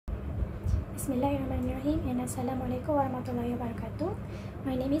Bismillahirrahmanirrahim and Assalamualaikum warahmatullahi wabarakatuh.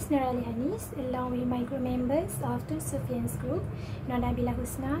 My name is Aliahanis along with my group members of two Sufyan's group, Nabila,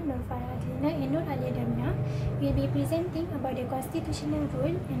 Husna, Farah, Adlina and Alya, Damia. We'll be presenting about the constitutional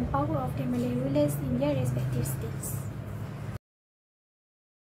role and power of the Malay rulers in their respective states.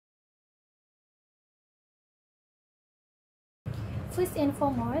 First and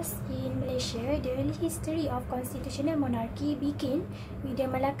foremost, in Malaysia, the early history of constitutional monarchy began with the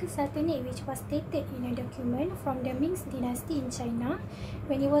Malacca Sultanate, which was stated in a document from the Ming dynasty in China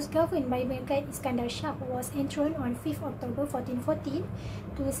when it was governed by Mirza Iskandar Shah, who was enthroned on 5th October 1414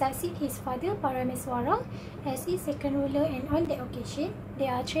 to succeed his father Parameswara as his second ruler, and on that occasion,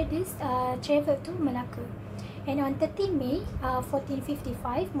 their traders travelled to Malacca. And on 13 May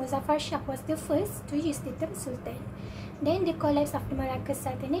 1455, Muzaffar Shah was the first to use the term Sultan. Then the collapse of the Malacca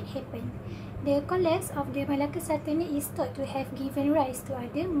Sultanate happened. The collapse of the Malacca Sultanate is thought to have given rise to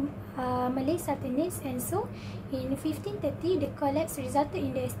other Malay Sultanates, and so in 1530 the collapse resulted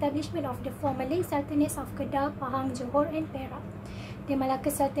in the establishment of the four Malay Sultanates of Kedah, Pahang, Johor and Perak. The Malacca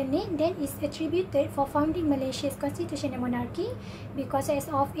Sultanate then is attributed for founding Malaysia's constitutional monarchy because as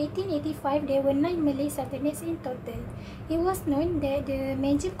of 1885 there were 9 Malay Sultanates in total. It was known that the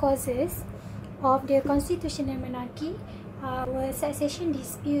major causes of the constitutional monarchy were succession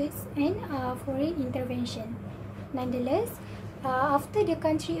disputes and foreign intervention. Nonetheless, after the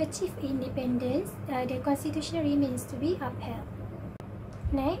country achieved independence, the constitution remains to be upheld.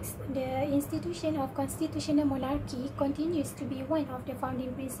 Next, the institution of constitutional monarchy continues to be one of the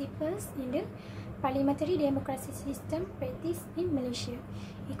founding principles in the parliamentary democracy system practiced in Malaysia.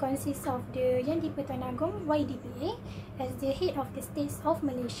 It consists of the Yang di-Pertuan Agong YDPA as the head of the states of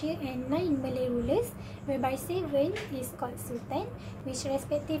Malaysia and 9 Malay rulers, whereby 7 is called Sultan, which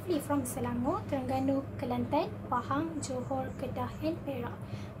respectively from Selangor, Terengganu, Kelantan, Pahang, Johor, Kedah and Perak,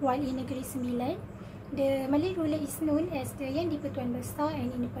 while in Negeri Sembilan, the Malay ruler is known as the Yang di-Pertuan Besar,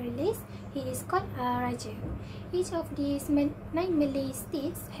 and in the Perlis, he is called Raja. Each of these 9 Malay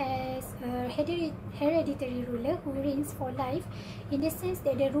states has a hereditary ruler who reigns for life, in the sense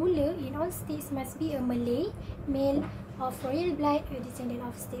that the ruler in all states must be a Malay, male, of royal blood, a descendant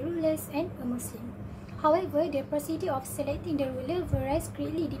of state rulers, and a Muslim. However, the procedure of selecting the ruler varies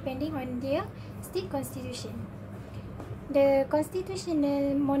greatly depending on their state constitution. The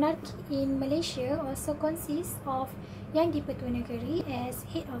constitutional monarchy in Malaysia also consists of Yang di-Pertuan Negeri as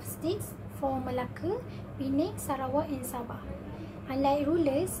head of states for Malacca, Penang, Sarawak and Sabah. Unlike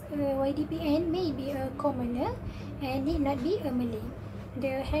rulers, YDPN may be a commoner and need not be a Malay.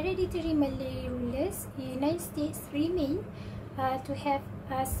 The hereditary Malay rulers in 9 states remain to have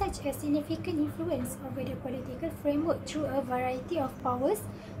such a significant influence over the political framework through a variety of powers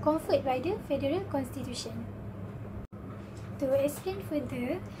conferred by the Federal Constitution. To explain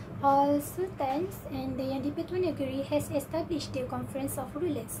further, all sultans and the Yang di-Pertuan Negeri has established the Conference of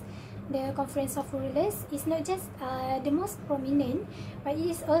Rulers. The Conference of Rulers is not just the most prominent, but it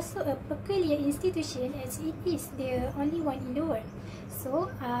is also a peculiar institution as it is the only one in the world. So,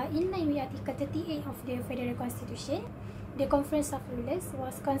 in line with Article 38 of the Federal Constitution, the Conference of Rulers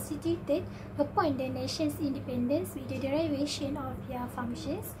was constituted upon the nation's independence with the derivation of their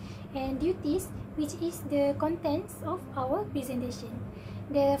functions and duties, which is the contents of our presentation.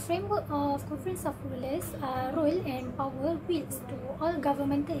 The framework of Conference of Rulers role and power builds to all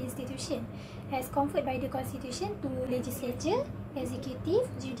governmental institutions as conferred by the Constitution to legislature, executive,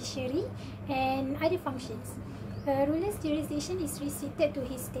 judiciary and other functions. A ruler's jurisdiction is restricted to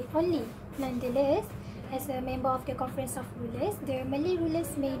his state only. Nonetheless, as a member of the Conference of Rulers, the Malay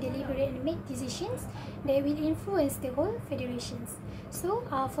rulers may deliberate and make decisions that will influence the whole federations. So,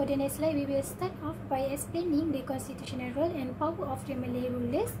 for the next slide, we will start off by explaining the constitutional role and power of the Malay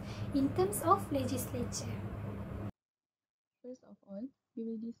rulers in terms of legislature. First of all, we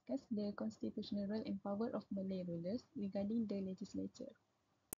will discuss the constitutional role and power of Malay rulers regarding the legislature.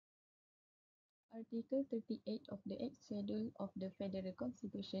 Article 38 of the 8th Schedule of the Federal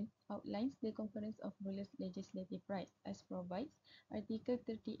Constitution outlines the Conference of Rulers' legislative rights as provides Article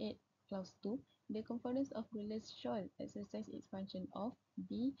 38, Clause 2, the Conference of Rulers shall exercise its function of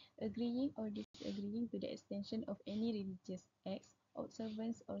b. Agreeing or disagreeing to the extension of any religious acts,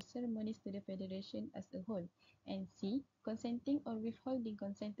 observance or ceremonies to the Federation as a whole, and c. Consenting or withholding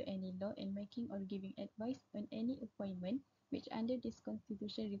consent to any law and making or giving advice on any appointment which under this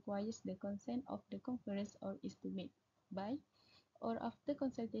constitution requires the consent of the conference or is to made by or after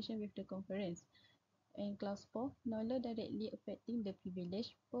consultation with the conference. And clause 4, no law directly affecting the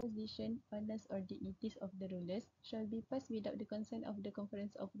privilege, position, honors or dignities of the rulers shall be passed without the consent of the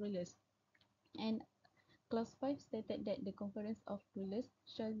conference of rulers. And Clause 5 stated that the Conference of Rulers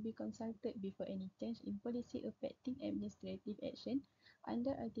shall be consulted before any change in policy affecting administrative action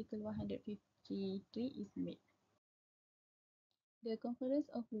under Article 153 is made. The Conference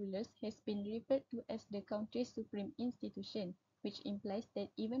of Rulers has been referred to as the country's supreme institution, which implies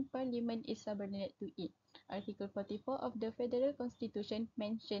that even Parliament is subordinate to it. Article 44 of the Federal Constitution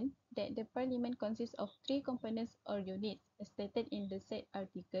mentioned that the Parliament consists of three components or units, as stated in the said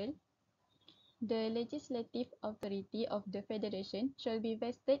article. The legislative authority of the Federation shall be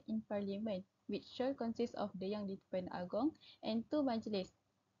vested in Parliament, which shall consist of the Yang di-Pertuan Agong and two majlis,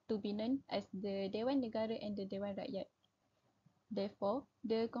 to be known as the Dewan Negara and the Dewan Rakyat. Therefore,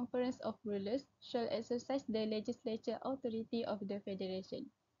 the Conference of Rulers shall exercise the legislature authority of the Federation.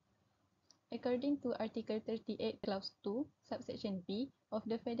 According to Article 38, Clause 2, Subsection B of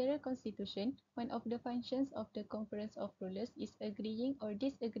the Federal Constitution, one of the functions of the Conference of Rulers is agreeing or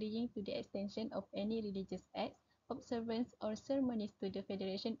disagreeing to the extension of any religious acts, observance or ceremonies to the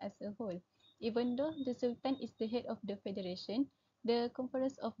Federation as a whole. Even though the Sultan is the head of the Federation, the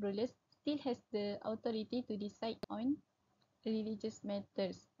Conference of Rulers still has the authority to decide on religious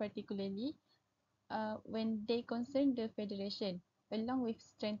matters, particularly when they concern the Federation, along with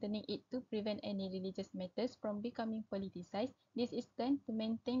strengthening it to prevent any religious matters from becoming politicized. This is done to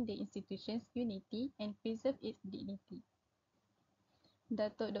maintain the institution's unity and preserve its dignity.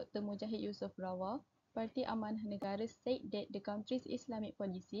 Datuk Dr. Mujahid Yusof Rawah, Parti Amanah Negara said that the country's Islamic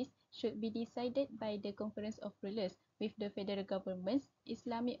policies should be decided by the Conference of Rulers, with the federal government's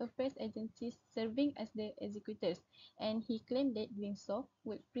Islamic affairs agencies serving as the executors, and he claimed that doing so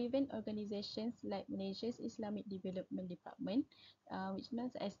would prevent organizations like Malaysia's Islamic Development Department, which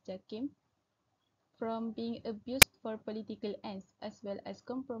known as JAKIM, from being abused for political ends, as well as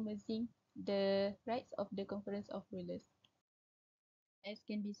compromising the rights of the Conference of Rulers. As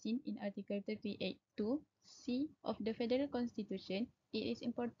can be seen in Article 38(2)(c) of the Federal Constitution, it is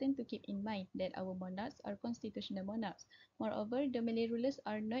important to keep in mind that our monarchs are constitutional monarchs. Moreover, the Malay rulers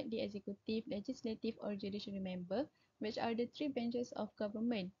are not the executive, legislative or judiciary member, which are the three branches of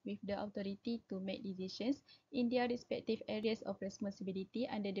government with the authority to make decisions in their respective areas of responsibility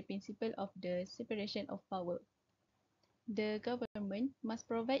under the principle of the separation of power. The government must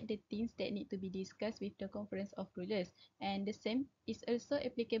provide the things that need to be discussed with the Conference of Rulers, and the same is also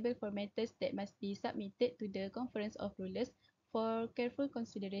applicable for matters that must be submitted to the Conference of Rulers for careful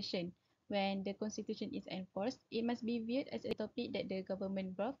consideration. When the constitution is enforced, it must be viewed as a topic that the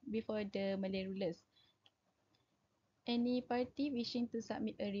government brought before the Malay rulers. Any party wishing to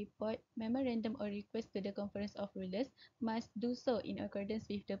submit a report, memorandum or request to the Conference of Rulers must do so in accordance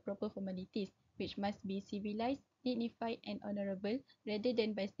with the proper formalities, which must be civilized, dignified and honourable, rather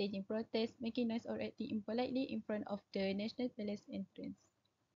than by staging protests, making noise or acting impolitely in front of the National Palace entrance.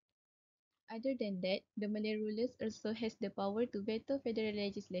 Other than that, the Malay rulers also has the power to veto federal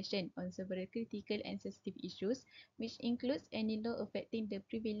legislation on several critical and sensitive issues, which includes any law affecting the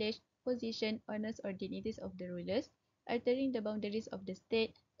privilege, position, honours or dignities of the rulers, altering the boundaries of the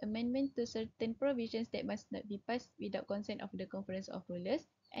state, amendment to certain provisions that must not be passed without consent of the Conference of Rulers,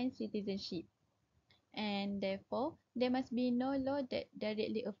 and citizenship. And therefore, there must be no law that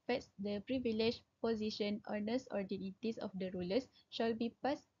directly affects the privilege, position, honours or dignities of the rulers shall be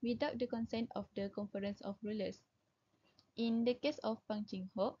passed without the consent of the Conference of Rulers. In the case of Pang Ching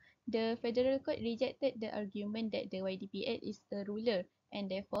Hock, the Federal Court rejected the argument that the YDPA is a ruler,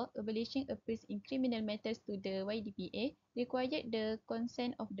 and therefore abolishing appeals in criminal matters to the YDPA required the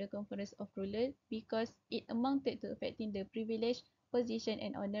consent of the Conference of Rulers because it amounted to affecting the privilege, position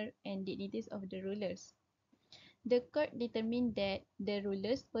and honour and dignities of the rulers. The court determined that the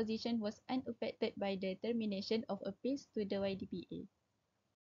ruler's position was unaffected by the termination of appeals to the YDPA.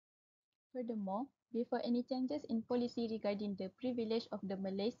 Furthermore, before any changes in policy regarding the privilege of the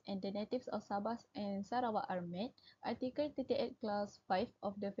Malays and the natives of Sabah and Sarawak are made, Article 38 Clause 5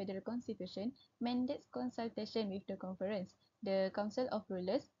 of the Federal Constitution mandates consultation with the conference. The Council of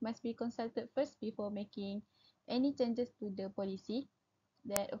Rulers must be consulted first before making any changes to the policy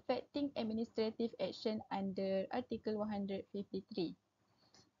that affecting administrative action under Article 153.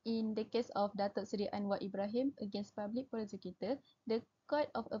 In the case of Datuk Seri Anwar Ibrahim against public prosecutor, the Court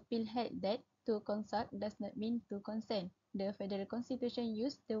of Appeal held that to consult does not mean to consent. The Federal Constitution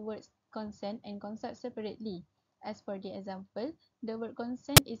used the words consent and consult separately. As for the example, the word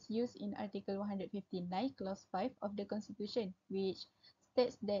consent is used in Article 159, Clause 5 of the Constitution, which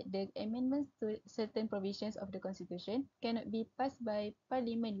states that the amendments to certain provisions of the Constitution cannot be passed by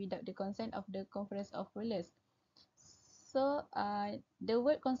Parliament without the consent of the Conference of Rulers. So, the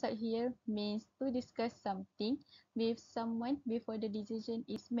word consult here means to discuss something with someone before the decision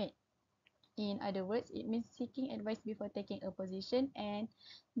is made. In other words, it means seeking advice before taking a position, and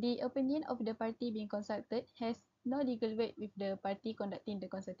the opinion of the party being consulted has no legal weight with the party conducting the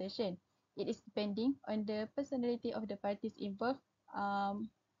consultation. It is depending on the personality of the parties involved,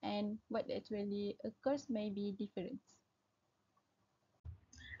 and what actually occurs may be different.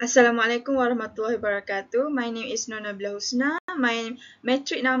 Assalamualaikum warahmatullahi wabarakatuh. My name is Nabila Husna. My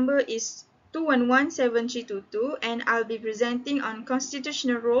metric number is 2117322, and I'll be presenting on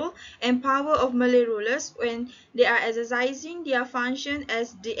constitutional role and power of Malay rulers when they are exercising their function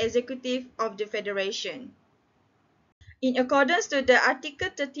as the executive of the federation. In accordance to the Article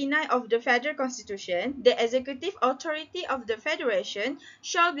 39 of the Federal Constitution, the executive authority of the Federation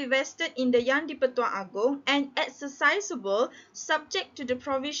shall be vested in the Yang di-Pertuan Agong and exercisable subject to the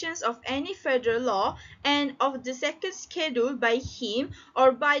provisions of any federal law and of the second schedule by him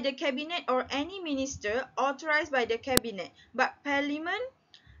or by the Cabinet or any minister authorized by the Cabinet, but Parliament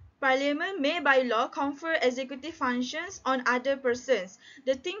may by law confer executive functions on other persons.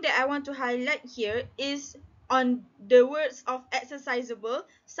 The thing that I want to highlight here is on the words of exercisable,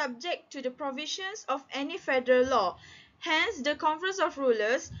 subject to the provisions of any federal law. Hence, the Conference of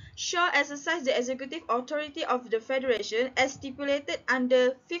Rulers shall exercise the executive authority of the Federation as stipulated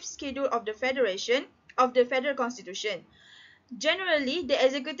under 5th Schedule of the Federation of the Federal Constitution. Generally, the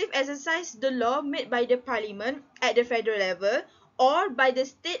executive exercise the law made by the parliament at the federal level or by the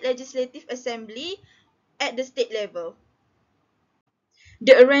state legislative assembly at the state level.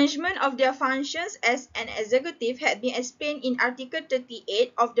 The arrangement of their functions as an executive had been explained in Article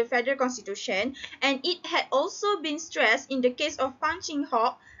 38 of the Federal Constitution, and it had also been stressed in the case of Punching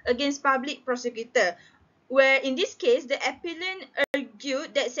Hawk against public prosecutor, where in this case the appellant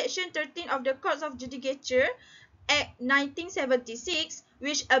argued that Section 13 of the Courts of Judicature Act 1976,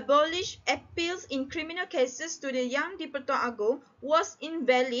 which abolished appeals in criminal cases to the Yang di-Pertuan Agong, was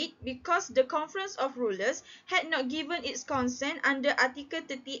invalid because the Conference of Rulers had not given its consent under Article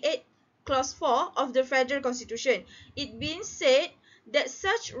 38, Clause 4 of the Federal Constitution. It being said that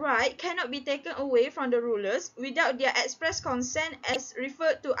such right cannot be taken away from the rulers without their express consent as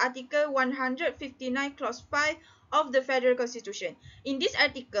referred to Article 159 Clause 5 of the Federal Constitution. In this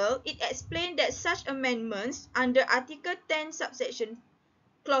article, it explained that such amendments under Article 10 subsection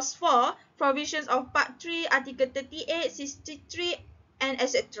Clause 4, provisions of Part 3, Article 38, 63, and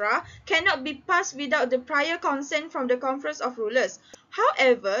etc. cannot be passed without the prior consent from the Conference of Rulers.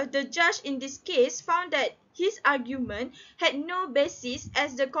 However, the judge in this case found that his argument had no basis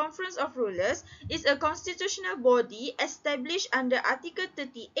as the Conference of Rulers is a constitutional body established under Article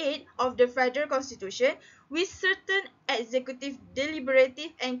 38 of the Federal Constitution with certain executive,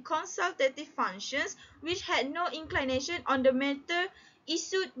 deliberative, and consultative functions which had no inclination on the matter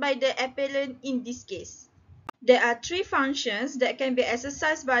issued by the appellant in this case. There are three functions that can be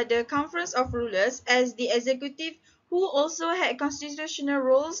exercised by the Conference of Rulers as the executive, who also had constitutional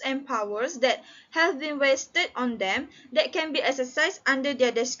roles and powers that have been vested on them that can be exercised under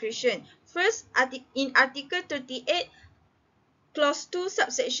their discretion. First, in Article 38, Clause 2,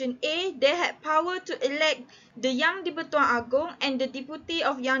 subsection A, they had power to elect the Yang di-Pertuan Agong and the deputy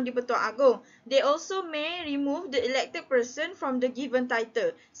of Yang di-Pertuan Agong. They also may remove the elected person from the given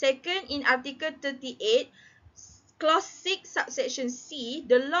title. Second, in Article 38, Clause 6, subsection C,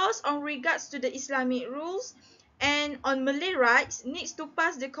 the laws on regards to the Islamic rules and on Malay rights needs to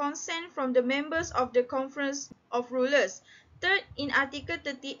pass the consent from the members of the Conference of Rulers. Third, in Article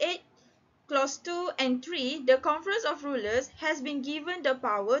 38, Clause 2 and 3, the Conference of Rulers has been given the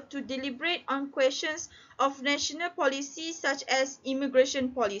power to deliberate on questions of national policy such as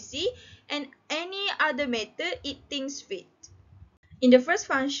immigration policy and any other matter it thinks fit. In the first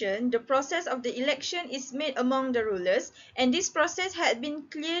function, the process of the election is made among the rulers, and this process had been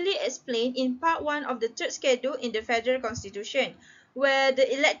clearly explained in Part 1 of the third schedule in the Federal Constitution, where the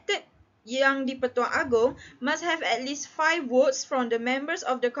elected Yang di-Pertuan Agong must have at least 5 votes from the members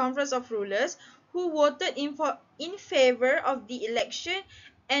of the Conference of Rulers who voted in favor of the election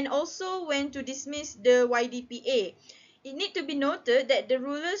and also went to dismiss the YDPA. It need to be noted that the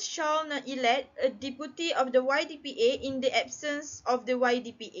rulers shall not elect a deputy of the YDPA in the absence of the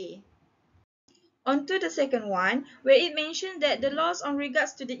YDPA. On to the second one, where it mentioned that the laws on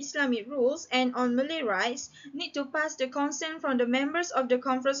regards to the Islamic rules and on Malay rights need to pass the consent from the members of the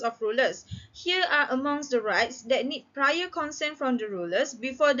Conference of Rulers. Here are amongst the rights that need prior consent from the rulers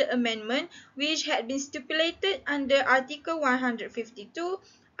before the amendment, which had been stipulated under Article 152,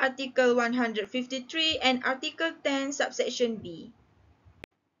 Article 153, and Article 10, subsection B.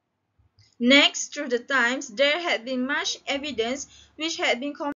 Next, through the times, there had been much evidence which had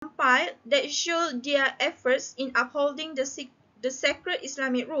been compiled that showed their efforts in upholding the the sacred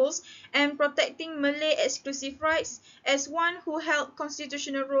Islamic rules and protecting Malay exclusive rights as one who held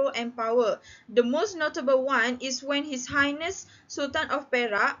constitutional role and power. The most notable one is when His Highness Sultan of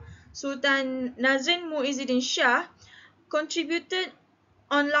Perak, Sultan Nazrin Muizzuddin Shah, contributed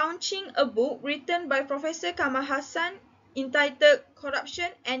on launching a book written by Professor Kamal entitled Corruption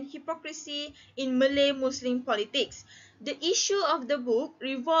and Hypocrisy in Malay Muslim Politics. The issue of the book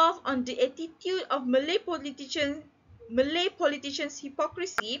revolved on the attitude of Malay politicians'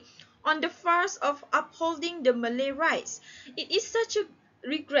 hypocrisy on the farce of upholding the Malay rights. It is such a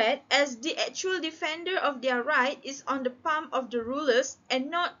regret as the actual defender of their right is on the palm of the rulers and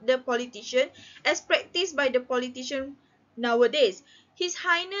not the politician as practiced by the politician nowadays. His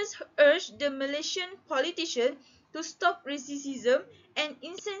Highness urged the Malaysian politicians to stop racism and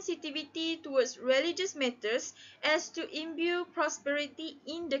insensitivity towards religious matters as to imbue prosperity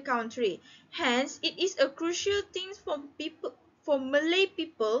in the country. Hence, it is a crucial thing for Malay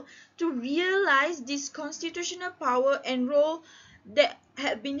people to realize this constitutional power and role that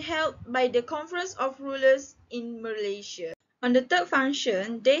had been held by the Conference of Rulers in Malaysia. On the third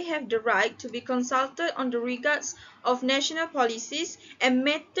function, they have the right to be consulted on the regards of national policies and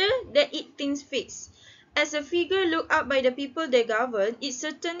matter that it thinks fits. As a figure looked up by the people they govern, it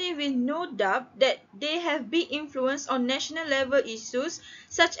certainly with no doubt that they have big influence on national level issues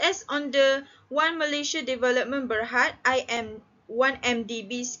such as on the One Malaysia Development Berhad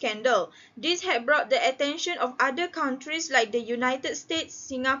 (1MDB) scandal. This had brought the attention of other countries like the United States,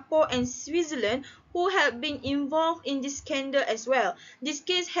 Singapore and Switzerland who had been involved in this scandal as well. This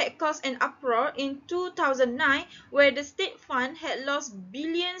case had caused an uproar in 2009 where the state fund had lost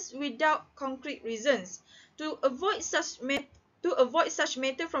billions without concrete reasons. To avoid such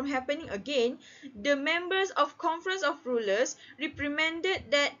matter from happening again, the members of Conference of Rulers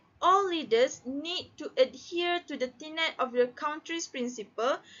reprimanded that all leaders need to adhere to the tenet of the country's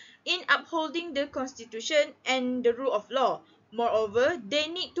principle in upholding the constitution and the rule of law. Moreover, they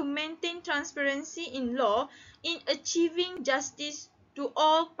need to maintain transparency in law in achieving justice to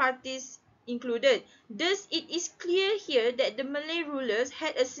all parties included. Thus, it is clear here that the Malay rulers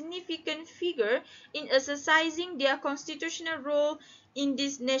had a significant figure in exercising their constitutional role in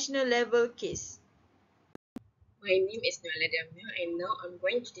this national level case. My name is Damia and now I'm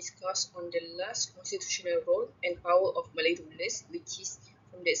going to discuss on the last constitutional role and power of Malay rulers, which is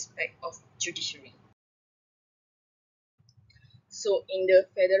from the aspect of judiciary. So in the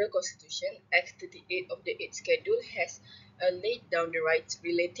Federal Constitution, Act 38 of the 8th Schedule has laid down the rights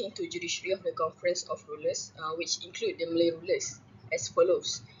relating to judiciary of the Conference of Rulers, which include the Malay rulers, as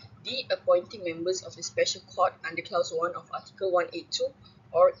follows. D. Appointing members of the Special Court under Clause 1 of Article 182,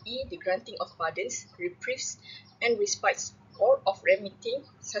 or E. The granting of pardons, reprieves, and respites, or of remitting,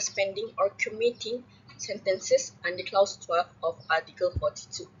 suspending, or commuting sentences under Clause 12 of Article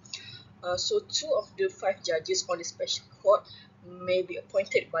 42. So 2 of the 5 judges on the Special Court may be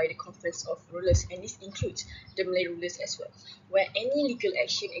appointed by the Conference of Rulers, and this includes the Malay rulers as well, where any legal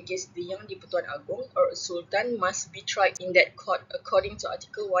action against the Yang di-Pertuan Agong or a Sultan must be tried in that court according to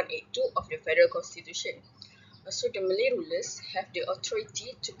Article 182 of the Federal Constitution. So the Malay rulers have the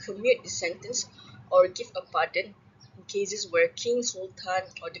authority to commute the sentence or give a pardon in cases where King, Sultan,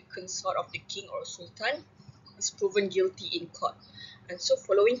 or the consort of the King or Sultan is proven guilty in court. And so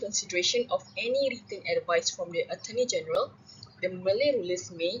following consideration of any written advice from the Attorney General, the Malay rulers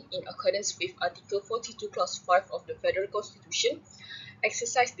may, in accordance with Article 42 Clause 5 of the Federal Constitution,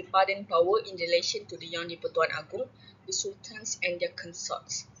 exercise the pardon power in relation to the Yang di-Pertuan Agong, the Sultans and their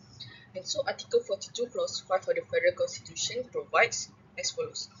consorts. And so Article 42 Clause 5 of the Federal Constitution provides as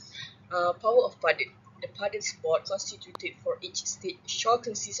follows. Power of pardon. The Pardons Board constituted for each state shall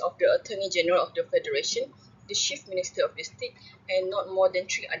consist of the Attorney General of the Federation, the Chief Minister of the state, and not more than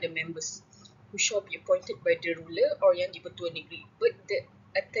 3 other members, who shall be appointed by the ruler or Yang di-Pertuan Negeri. But the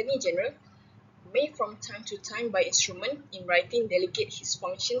Attorney General may from time to time by instrument in writing delegate his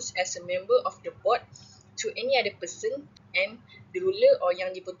functions as a member of the board to any other person, and the ruler or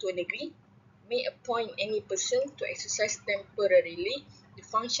Yang di-Pertuan Negeri may appoint any person to exercise temporarily the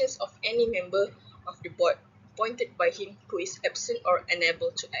functions of any member of the board appointed by him who is absent or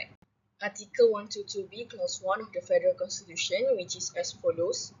unable to act. Article 122b Clause 1 of the Federal Constitution, which is as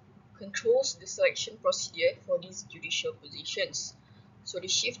follows, controls the selection procedure for these judicial positions. So the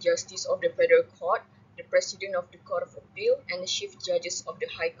Chief Justice of the Federal Court, the President of the Court of Appeal, and the Chief Judges of the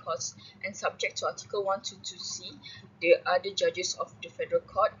High Courts, and subject to Article 122c, the other judges of the Federal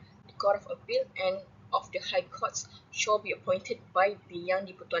Court, the Court of Appeal, and of the High Courts shall be appointed by the Yang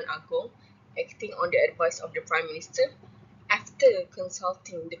di-Pertuan Agong, acting on the advice of the Prime Minister, after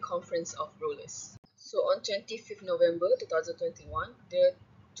consulting the Conference of Rulers. So on 25th November 2021, the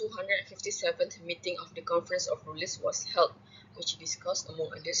 257th meeting of the Conference of Rulers was held, which discussed,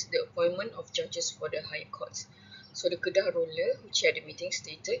 among others, the appointment of judges for the higher courts. So the Kedah ruler, who chaired the meeting,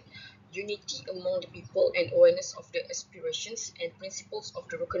 stated, "Unity among the people and awareness of the aspirations and principles of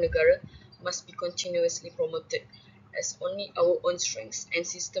the Rukun Negara must be continuously promoted, as only our own strengths and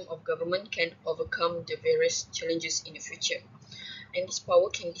system of government can overcome the various challenges in the future. And this power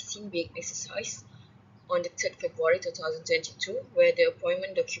can be seen being exercised on the 3rd February 2022, where the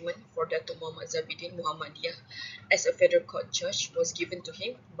appointment document for Datuk Muhammad Zabidin Muhammadiyah as a federal court judge was given to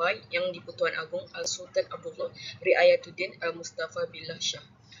him by Yang di-Pertuan Agong Al-Sultan Abdullah Riayatuddin Al-Mustafa Billah Shah.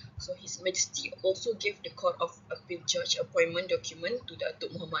 So His Majesty also gave the Court of Appeal Judge appointment document to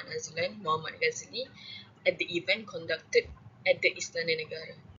Datuk Muhammad Azlan Muhammad Ghazali at the event conducted at the Istana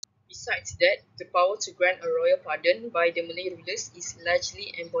Negara. Besides that, the power to grant a royal pardon by the Malay rulers is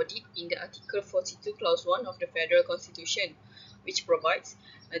largely embodied in the Article 42 Clause 1 of the Federal Constitution, which provides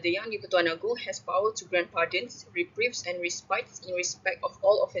the Yang di-Pertuan Agong has power to grant pardons, reprieves and respites in respect of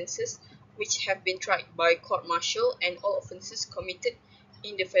all offences which have been tried by court-martial and all offences committed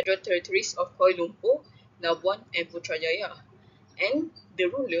in the federal territories of Kuala Lumpur, Labuan and Putrajaya. And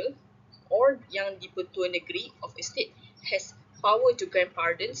the ruler or Yang di-Pertua Negeri of a state has power to grant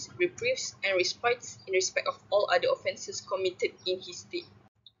pardons, reprieves and respites in respect of all other offences committed in his state.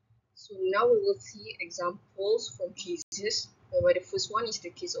 So now we will see examples from cases, whereby the first one is the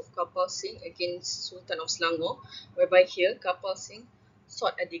case of Kapal Singh against Sultan of Selangor, whereby here Kapal Singh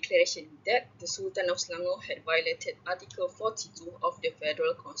sought a declaration that the Sultan of Selangor had violated Article 42 of the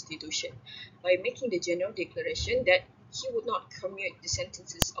Federal Constitution by making the general declaration that he would not commute the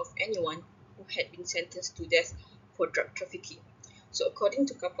sentences of anyone who had been sentenced to death for drug trafficking. So according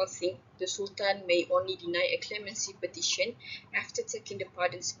to Kapal Singh, the Sultan may only deny a clemency petition after taking the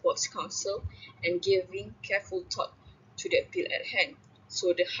Pardon Sports Council and giving careful thought to the appeal at hand.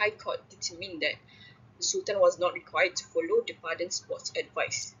 So the High Court determined that the Sultan was not required to follow the Pardon Sports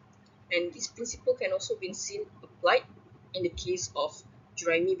advice. And this principle can also be seen applied in the case of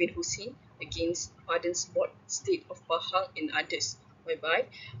Juraimi bin Hussein against Pardon Sport, State of Pahang and others, whereby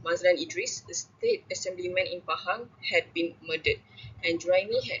Mazlan Idris, the state assemblyman in Pahang, had been murdered, and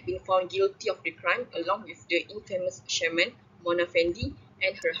Juraimi had been found guilty of the crime along with the infamous shaman Mona Fendi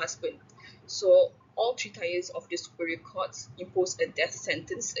and her husband. So all three tiers of the superior courts imposed a death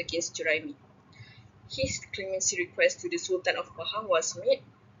sentence against Juraimi. His clemency request to the Sultan of Pahang was made,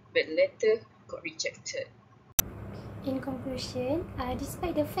 but later got rejected. In conclusion,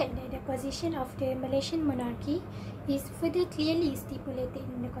 despite the fact that the position of the Malaysian monarchy is further clearly stipulated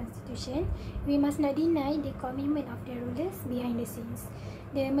in the constitution, we must not deny the commitment of the rulers behind the scenes.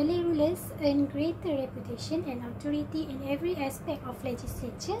 The Malay rulers earn greater reputation and authority in every aspect of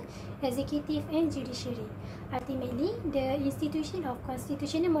legislature, executive and judiciary. Ultimately, the institution of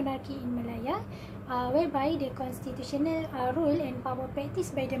constitutional monarchy in Malaya, whereby the constitutional rule and power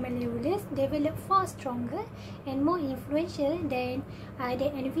practiced by the Malay rulers developed far stronger and more influential than that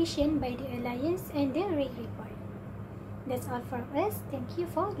envisioned by the Alliance and the Red Report. That's all from us. Thank you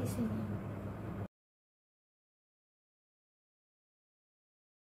for listening.